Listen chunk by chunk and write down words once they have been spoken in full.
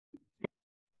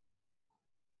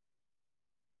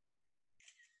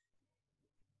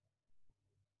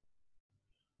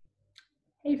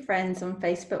Hey friends on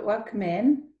Facebook, welcome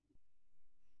in.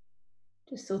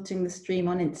 Just sorting the stream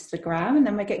on Instagram and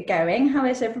then we get going. How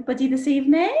is everybody this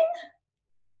evening?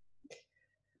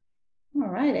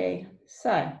 Alrighty,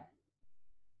 so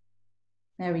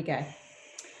there we go.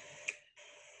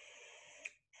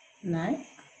 No,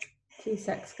 2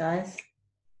 secs guys.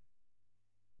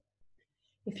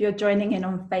 If you're joining in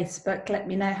on Facebook, let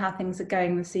me know how things are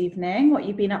going this evening, what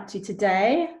you've been up to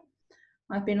today.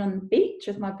 I've been on the beach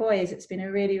with my boys. It's been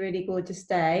a really, really gorgeous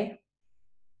day.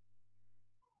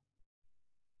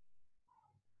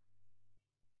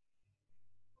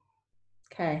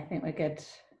 Okay, I think we're good.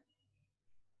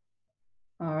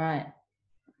 All right.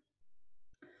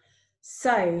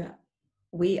 So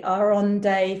we are on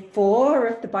day 4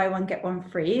 of the buy one get one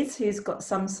frees. Who's got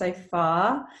some so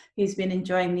far? Who's been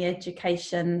enjoying the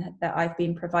education that I've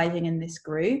been providing in this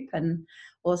group and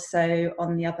also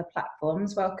on the other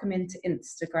platforms? Welcome into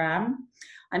Instagram.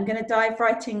 I'm going to dive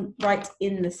right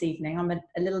in this evening. I'm a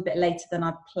little bit later than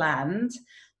I'd planned,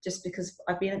 just because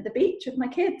I've been at the beach with my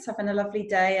kids having a lovely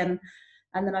day, and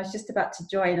then I was just about to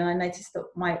join and I noticed that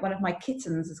one of my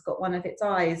kittens has got one of its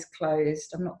eyes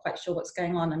closed. I'm not quite sure what's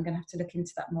going on. I'm going to have to look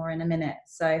into that more in a minute.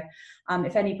 So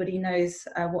if anybody knows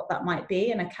what that might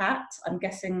be in a cat, I'm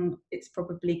guessing it's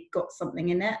probably got something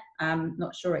in it.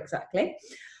 Not sure exactly.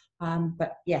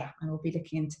 But yeah, I will be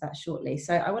looking into that shortly.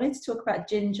 So I wanted to talk about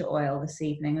ginger oil this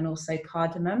evening and also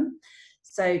cardamom.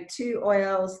 So 2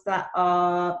 oils that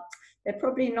they're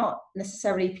probably not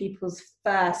necessarily people's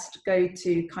first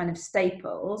go-to kind of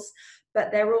staples,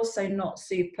 but they're also not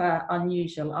super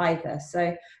unusual either.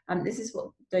 So this is what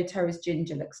doTERRA's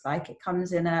ginger looks like. It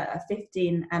comes in a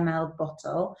 15 ml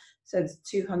bottle, so there's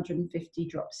 250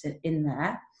 drops in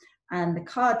there. And the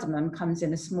cardamom comes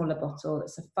in a smaller bottle.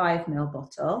 It's a 5 ml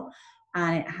bottle,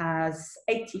 and it has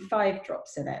 85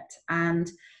 drops in it.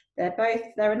 And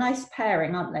they're a nice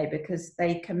pairing, aren't they? Because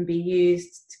they can be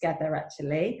used together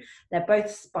actually. They're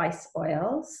both spice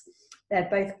oils. They're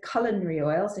both culinary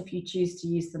oils if you choose to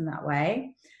use them that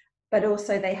way. But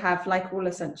also they have, like all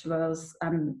essential oils,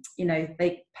 you know,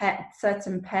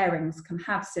 certain pairings can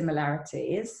have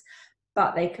similarities,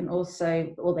 but they can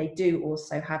also, or they do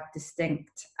also have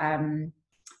distinct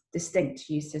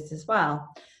uses as well.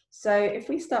 So if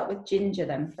we start with ginger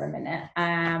then for a minute,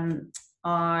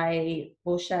 I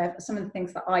will share some of the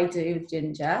things that I do with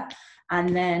ginger,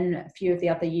 and then a few of the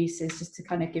other uses just to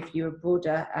kind of give you a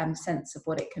broader sense of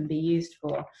what it can be used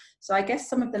for. So I guess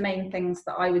some of the main things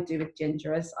that I would do with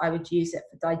ginger is I would use it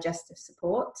for digestive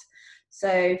support.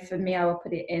 So for me, I will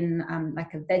put it in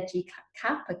like a veggie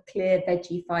cap, a clear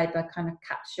veggie fiber kind of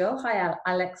capsule. Hi,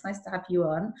 Alex, nice to have you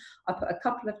on. I'll put a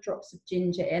couple of drops of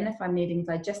ginger in if I'm needing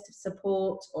digestive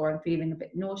support or I'm feeling a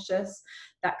bit nauseous,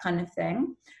 that kind of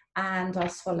thing. And I'll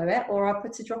swallow it, or I'll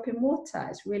put a drop in water.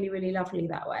 It's really, really lovely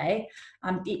that way.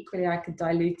 Equally, I could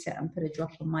dilute it and put a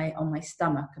drop on my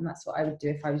stomach, and that's what I would do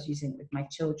if I was using it with my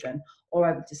children, or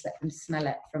I would just let them smell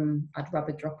it I'd rub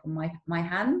a drop on my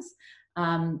hands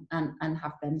and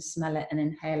have them smell it and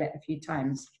inhale it a few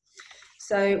times.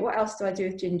 So what else do I do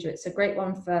with ginger? It's a great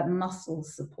one for muscle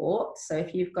support. So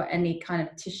if you've got any kind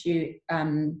of tissue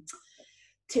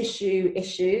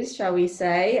issues, shall we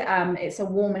say, it's a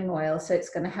warming oil, so it's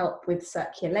going to help with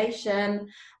circulation,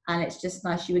 and it's just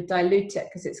nice. You would dilute it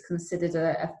because it's considered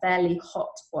a fairly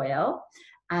hot oil,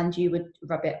 and you would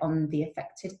rub it on the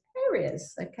affected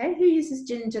areas. Okay, who uses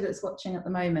ginger that's watching at the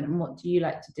moment, and what do you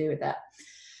like to do with it?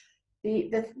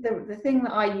 The thing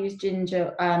that I use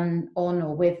ginger on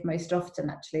or with most often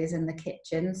actually is in the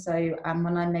kitchen. So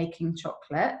when I'm making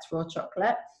chocolate, raw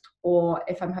chocolate, or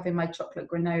if I'm having my chocolate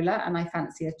granola and I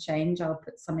fancy a change, I'll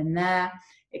put some in there.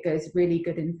 It goes really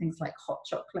good in things like hot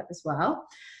chocolate as well.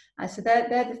 So they're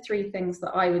the 3 things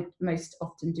that I would most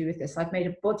often do with this. I've made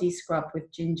a body scrub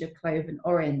with ginger, clove and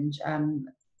orange.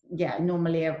 Yeah,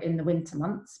 normally in the winter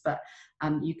months, but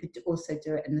you could also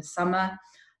do it in the summer.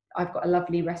 I've got a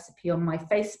lovely recipe on my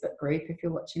Facebook group, if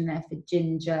you're watching there, for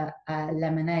ginger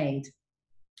lemonade,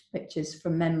 which is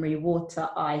from memory water,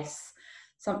 ice,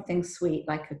 something sweet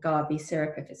like agave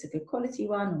syrup if it's a good quality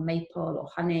one, or maple or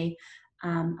honey,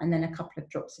 and then a couple of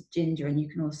drops of ginger, and you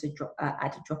can also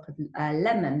add a drop of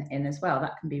lemon in as well.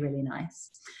 That can be really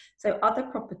nice. So other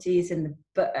properties in the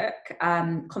book: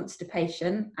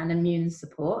 constipation and immune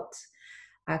support,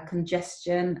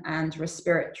 congestion and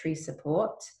respiratory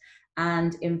support,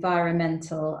 and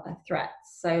environmental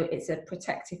threats. So it's a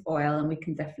protective oil, and we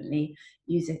can definitely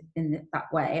use it in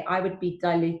that way. I would be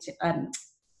diluting,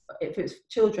 if it was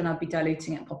children, I'd be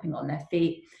diluting it and popping it on their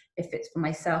feet. If it's for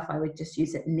myself, I would just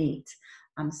use it neat.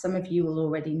 Some of you will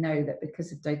already know that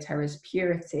because of doTERRA's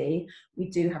purity, we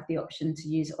do have the option to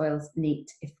use oils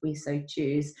neat if we so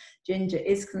choose. Ginger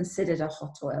is considered a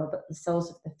hot oil, but the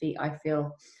soles of the feet, I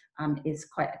feel, is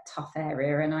quite a tough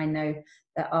area. And I know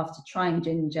that after trying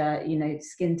ginger, you know,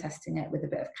 skin testing it with a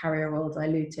bit of carrier oil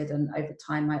diluted, and over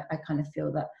time, I kind of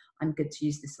feel that I'm good to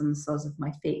use this on the soles of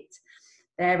my feet.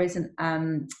 There is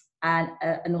an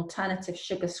alternative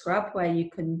sugar scrub where you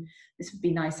can, this would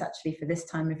be nice actually for this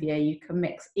time of year, you can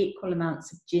mix equal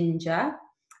amounts of ginger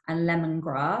and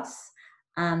lemongrass.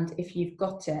 And if you've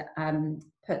got it,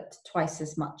 put twice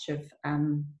as much of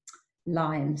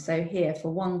lime. So here,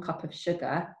 for 1 cup of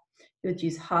sugar, you would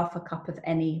use half a cup of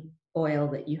any oil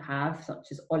that you have, such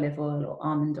as olive oil or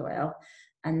almond oil.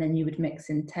 And then you would mix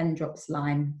in 10 drops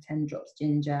lime, 10 drops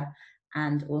ginger,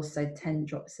 and also 10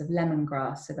 drops of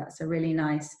lemongrass. So that's a really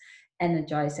nice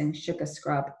energizing sugar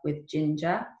scrub with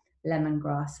ginger,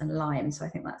 lemongrass and lime. So I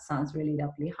think that sounds really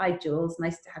lovely. Hi Jules,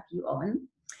 nice to have you on.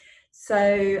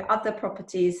 So other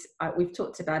properties, we've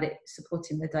talked about it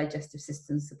supporting the digestive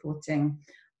system, supporting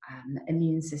the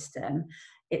immune system.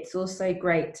 It's also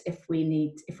great if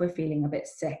we're feeling a bit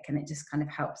sick, and it just kind of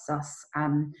helps us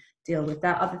deal with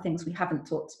that. Other things we haven't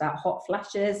talked about: hot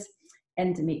flashes,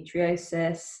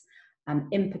 endometriosis,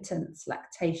 impotence,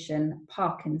 lactation,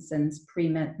 Parkinson's,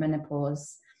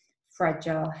 premenopause,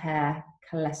 fragile hair,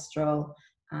 cholesterol,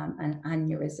 and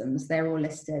aneurysms. They're all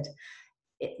listed.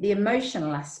 The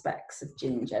emotional aspects of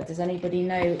ginger, does anybody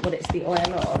know what it's the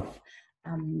oil of?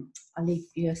 I'll leave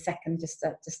you a second just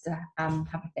to have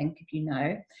a think if you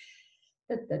know.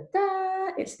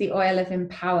 It's the oil of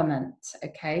empowerment.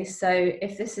 Okay, so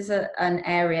if this is an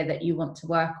area that you want to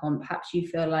work on, perhaps you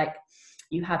feel like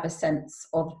you have a sense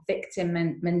of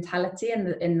victim mentality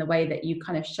in the way that you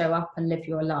kind of show up and live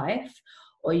your life,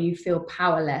 or you feel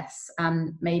powerless.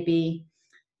 Maybe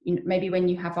when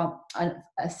you have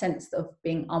a sense of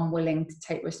being unwilling to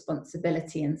take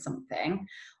responsibility in something,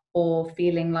 or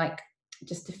feeling like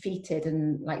just defeated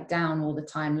and like down all the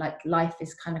time, like life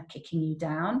is kind of kicking you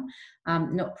down,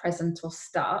 not present or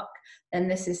stuck, then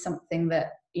this is something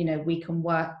that, you know, we can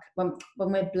work when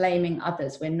we're blaming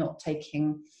others. We're not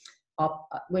taking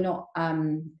we're not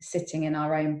sitting in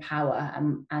our own power,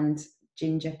 and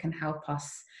ginger can help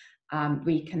us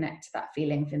reconnect to that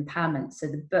feeling of empowerment. So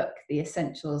the book, the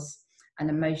Essentials and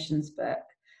Emotions book,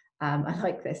 I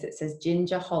like this. It says,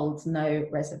 ginger holds no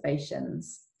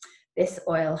reservations. This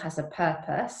oil has a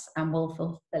purpose and will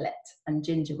fulfill it, and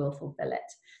ginger will fulfill it.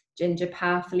 Ginger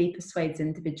powerfully persuades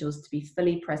individuals to be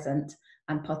fully present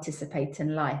and participate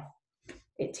in life.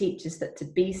 It teaches that to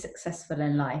be successful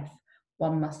in life,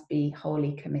 one must be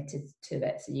wholly committed to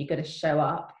it. So you've got to show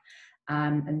up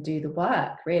and do the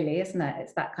work, really, isn't it?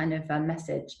 It's that kind of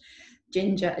message.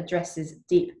 Ginger addresses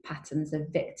deep patterns of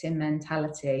victim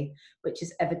mentality, which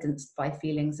is evidenced by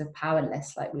feelings of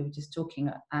powerless, like we were just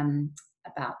talking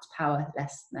about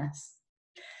powerlessness.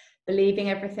 Believing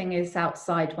everything is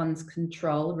outside one's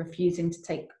control, refusing to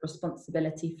take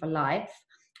responsibility for life,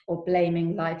 or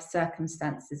blaming life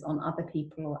circumstances on other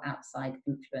people or outside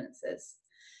influences.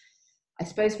 I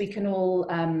suppose we can all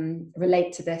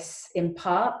relate to this in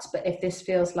part, but if this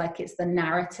feels like it's the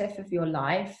narrative of your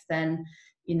life, then,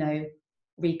 you know,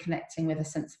 reconnecting with a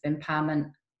sense of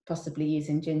empowerment, possibly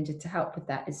using ginger to help with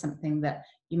that, is something that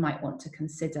you might want to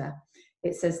consider.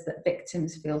 It says that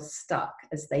victims feel stuck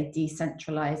as they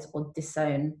decentralize or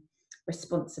disown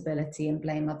responsibility and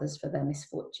blame others for their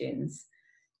misfortunes.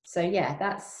 So yeah,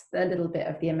 that's a little bit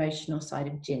of the emotional side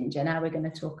of ginger. Now we're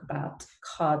going to talk about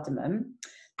cardamom.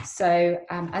 So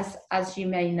as you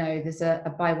may know, there's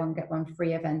a buy one get one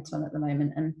free event on at the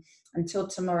moment, and until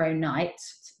tomorrow night,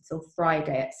 till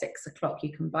Friday at 6 o'clock,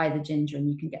 you can buy the ginger and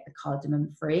you can get the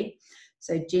cardamom free.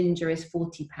 So ginger is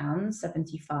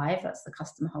 £40.75, that's the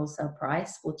custom wholesale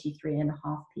price,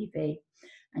 43.5 PV.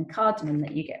 And cardamom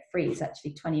that you get free is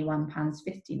actually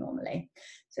 £21.50 normally.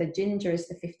 So ginger is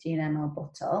the 15 ml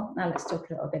bottle. Now let's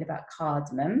talk a little bit about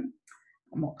cardamom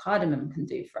and what cardamom can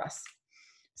do for us.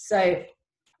 So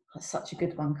such a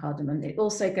good one, cardamom. It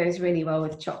also goes really well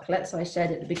with chocolate. So I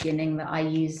shared at the beginning that I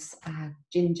use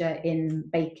ginger in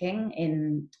baking,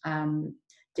 in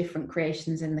different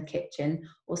creations in the kitchen,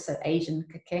 also Asian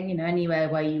cooking, you know, anywhere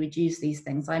where you would use these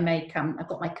things. I make, I've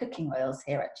got my cooking oils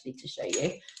here actually to show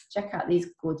you. Check out these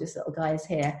gorgeous little guys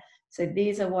here. So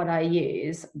these are what I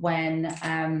use when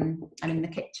I'm in the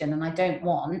kitchen and I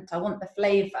want the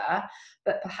flavor,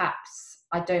 but perhaps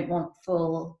I don't want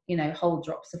full, you know, whole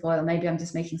drops of oil. Maybe I'm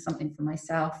just making something for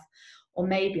myself, or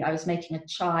maybe I was making a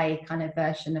chai kind of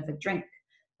version of a drink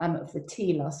of the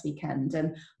tea last weekend,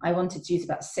 and I wanted to use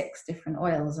about 6 different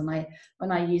oils. And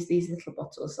when I use these little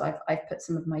bottles, so I've put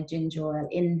some of my ginger oil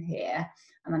in here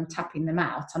and I'm tapping them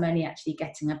out. I'm only actually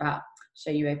getting about, show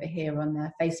you over here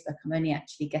on Facebook, I'm only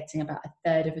actually getting about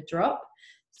 1/3 of a drop.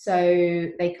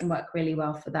 So they can work really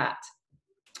well for that.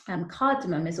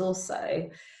 Cardamom is also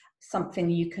something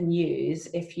you can use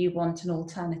if you want an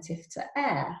alternative to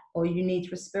air or you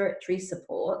need respiratory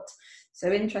support.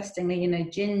 So interestingly, you know,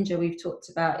 ginger we've talked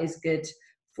about is good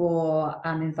for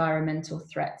environmental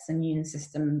threats, immune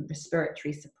system,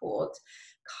 respiratory support.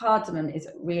 Cardamom is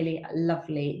really a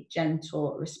lovely,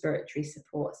 gentle respiratory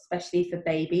support, especially for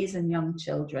babies and young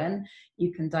children.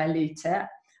 You can dilute it,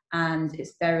 and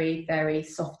it's very, very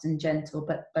soft and gentle,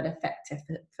 but effective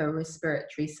for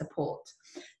respiratory support.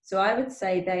 So I would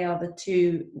say they are the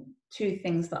two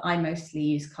things that I mostly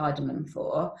use cardamom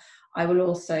for. I will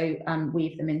also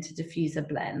weave them into diffuser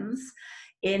blends.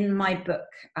 In my book,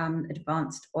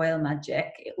 Advanced Oil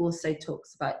Magic, it also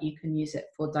talks about you can use it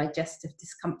for digestive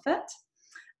discomfort,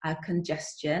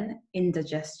 congestion,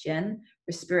 indigestion,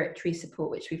 respiratory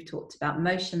support, which we've talked about,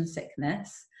 motion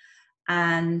sickness,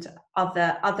 and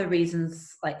other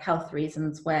reasons, like health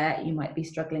reasons, where you might be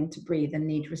struggling to breathe and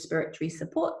need respiratory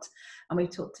support. And we've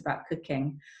talked about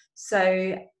cooking.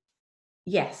 So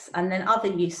yes, and then other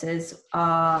uses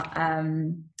are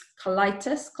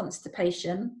colitis,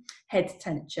 constipation, head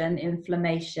tension,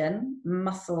 inflammation,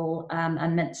 muscle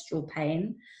and menstrual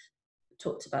pain.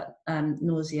 Talked about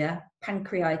nausea,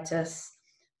 pancreatitis,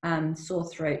 sore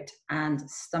throat, and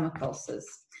stomach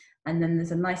ulcers. And then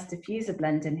there's a nice diffuser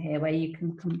blend in here where you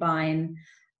can combine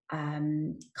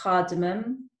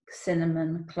cardamom,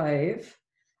 cinnamon, clove,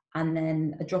 and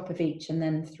then a drop of each, and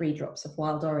then 3 drops of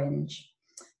wild orange.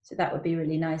 So that would be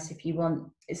really nice if you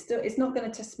want. It's not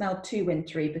going to smell too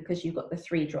wintry because you've got the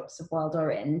 3 drops of wild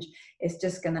orange. It's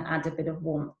just going to add a bit of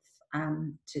warmth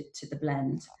to the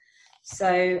blend.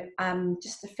 So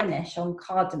just to finish on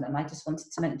cardamom, I just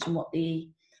wanted to mention what the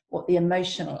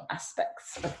emotional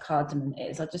aspects of cardamom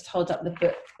is. I'll just hold up the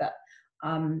book that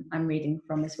I'm reading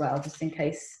from as well, just in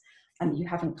case you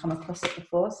haven't come across it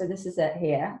before. So this is it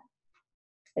here.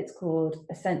 It's called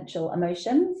Essential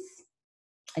Emotions,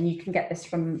 and you can get this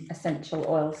from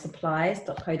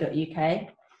essentialoilsupplies.co.uk.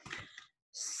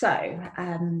 So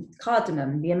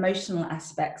cardamom, the emotional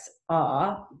aspects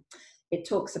are, it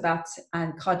talks about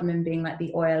cardamom being like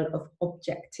the oil of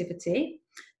objectivity.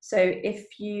 So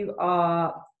if you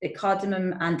are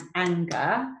cardamom and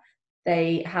anger,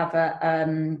 they have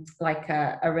a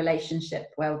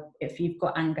relationship where if you've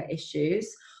got anger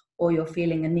issues or you're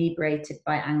feeling inebriated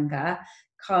by anger,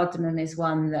 cardamom is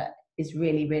one that is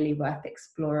really, really worth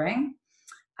exploring.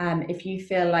 If you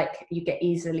feel like you get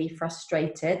easily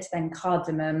frustrated, then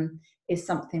cardamom is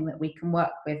something that we can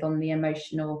work with on the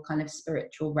emotional kind of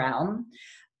spiritual realm.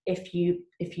 If you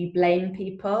blame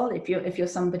people, if you're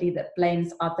somebody that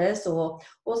blames others, or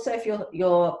also if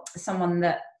you're someone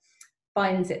that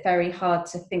finds it very hard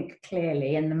to think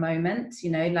clearly in the moment,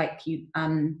 you know, like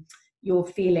your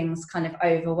feelings kind of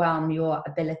overwhelm your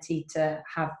ability to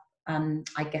have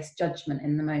I guess judgment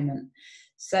in the moment.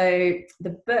 So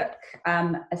the book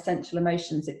Essential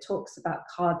Emotions, it talks about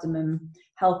cardamom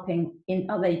helping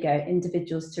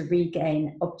individuals to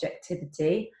regain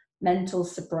objectivity, mental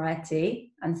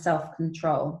sobriety, and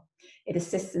self-control. It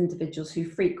assists individuals who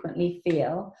frequently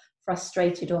feel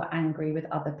frustrated or angry with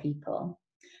other people.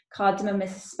 Cardamom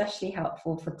is especially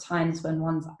helpful for times when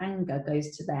one's anger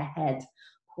goes to their head,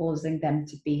 causing them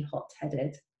to be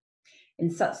hot-headed. In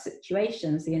such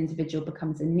situations, the individual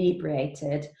becomes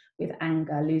inebriated with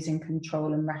anger, losing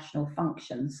control and rational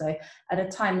function. So at a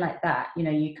time like that, you know,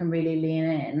 you can really lean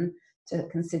in to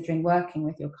considering working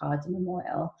with your cardamom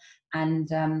oil and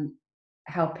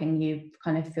helping you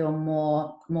kind of feel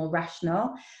more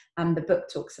rational. The book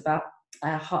talks about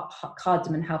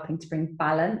cardamom helping to bring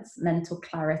balance, mental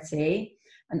clarity,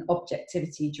 and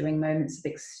objectivity during moments of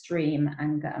extreme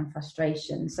anger and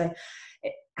frustration. So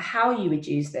how you would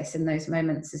use this in those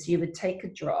moments is you would take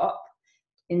a drop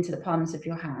into the palms of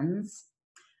your hands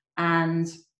and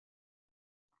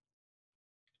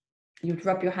you would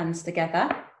rub your hands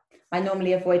together. I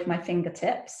normally avoid my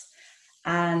fingertips,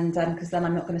 and because then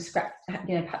I'm not going to scratch,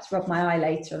 you know, perhaps rub my eye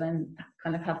later and then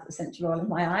kind of have essential oil in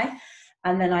my eye.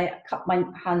 And then I cup my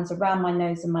hands around my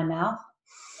nose and my mouth.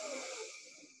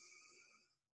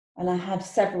 And I had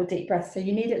several deep breaths. So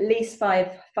you need at least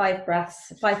five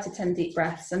breaths, 5 to 10 deep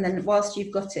breaths. And then whilst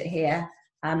you've got it here,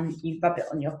 you rub it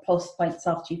on your pulse points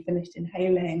after you've finished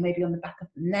inhaling, maybe on the back of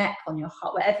the neck, on your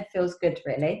heart, whatever feels good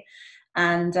really.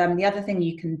 And the other thing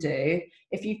you can do,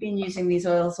 if you've been using these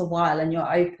oils a while and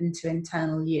you're open to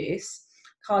internal use,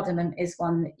 cardamom is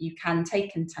one that you can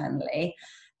take internally,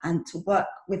 and to work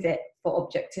with it for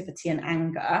objectivity and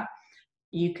anger,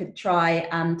 you could try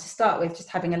to start with just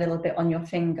having a little bit on your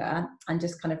finger and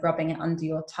just kind of rubbing it under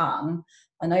your tongue.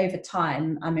 And over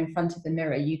time, in front of the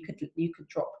mirror, you could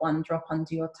drop one drop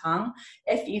under your tongue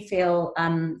if you feel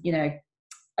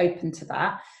open to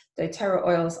that. doTERRA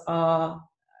oils are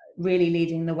really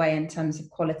leading the way in terms of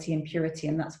quality and purity,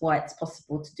 and that's why it's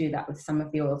possible to do that with some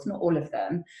of the oils, not all of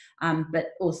them,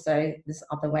 but also there's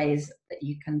other ways that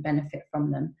you can benefit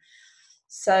from them.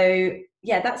 So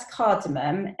yeah, that's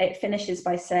cardamom. It finishes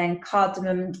by saying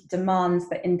cardamom demands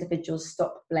that individuals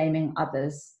stop blaming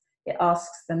others. It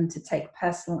asks them to take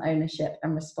personal ownership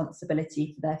and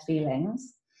responsibility for their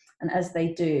feelings, and as they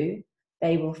do,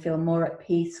 they will feel more at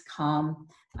peace, calm,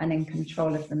 and in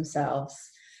control of themselves.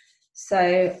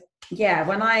 So yeah,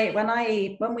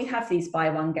 when we have these buy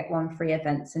one get one free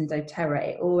events in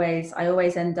doTERRA, I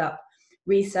always end up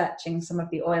researching some of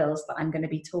the oils that I'm going to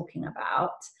be talking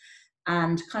about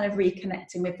and kind of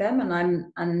reconnecting with them.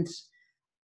 And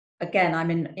again, I'm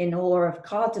in awe of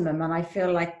cardamom, and I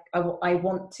feel like I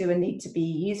want to and need to be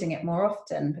using it more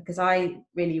often because I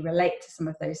really relate to some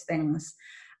of those things.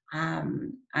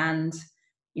 And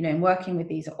in working with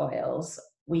these oils,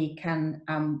 we can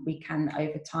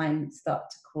over time start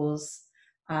to cause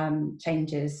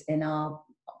changes in our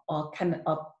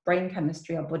brain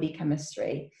chemistry, our body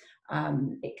chemistry.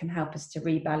 It can help us to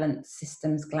rebalance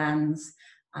systems, glands,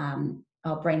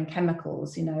 our brain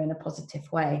chemicals, in a positive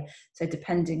way. So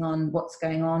depending on what's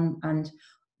going on and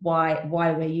why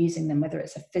we're using them, whether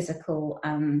it's a physical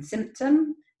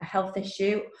symptom, a health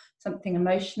issue, something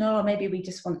emotional, or maybe we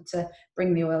just want to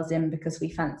bring the oils in because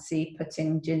we fancy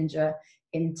putting ginger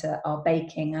into our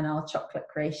baking and our chocolate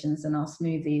creations and our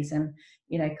smoothies, and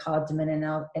cardamom in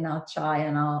our chai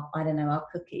and our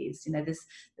cookies.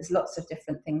 There's lots of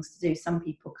different things to do. Some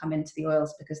people come into the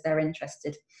oils because they're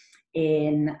interested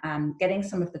in getting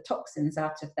some of the toxins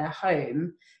out of their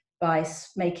home by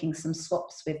making some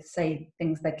swaps with, say,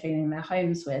 things they're cleaning their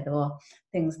homes with or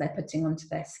things they're putting onto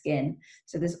their skin.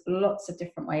 So there's lots of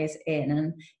different ways in,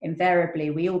 and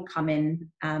invariably we all come in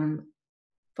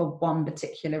for one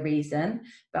particular reason,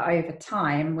 but over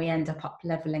time we end up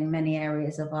leveling many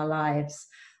areas of our lives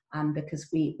because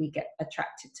we get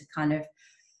attracted to kind of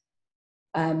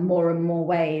more and more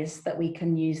ways that we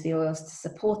can use the oils to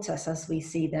support us as we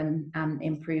see them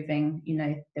improving,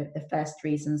 the first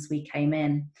reasons we came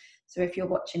in. So if you're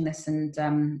watching this and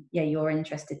you're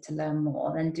interested to learn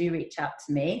more, then do reach out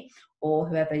to me or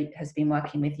whoever has been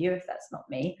working with you, if that's not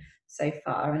me so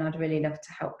far. And I'd really love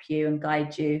to help you and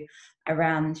guide you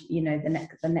around,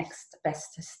 the next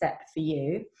best step for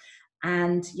you.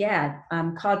 And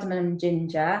cardamom and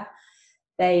ginger,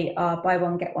 they are buy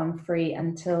one get one free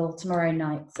until tomorrow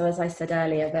night. So as I said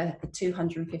earlier, the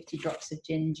 250 drops of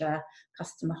ginger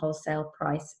customer wholesale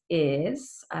price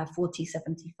is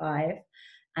 $40.75,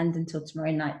 and until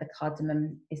tomorrow night the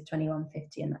cardamom is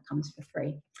 $21.50, and that comes for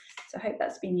free. So I hope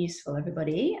that's been useful,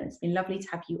 everybody, and it's been lovely to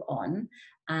have you on,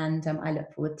 and I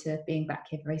look forward to being back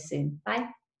here very soon. Bye.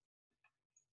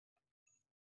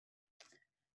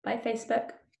 Bye,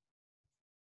 Facebook.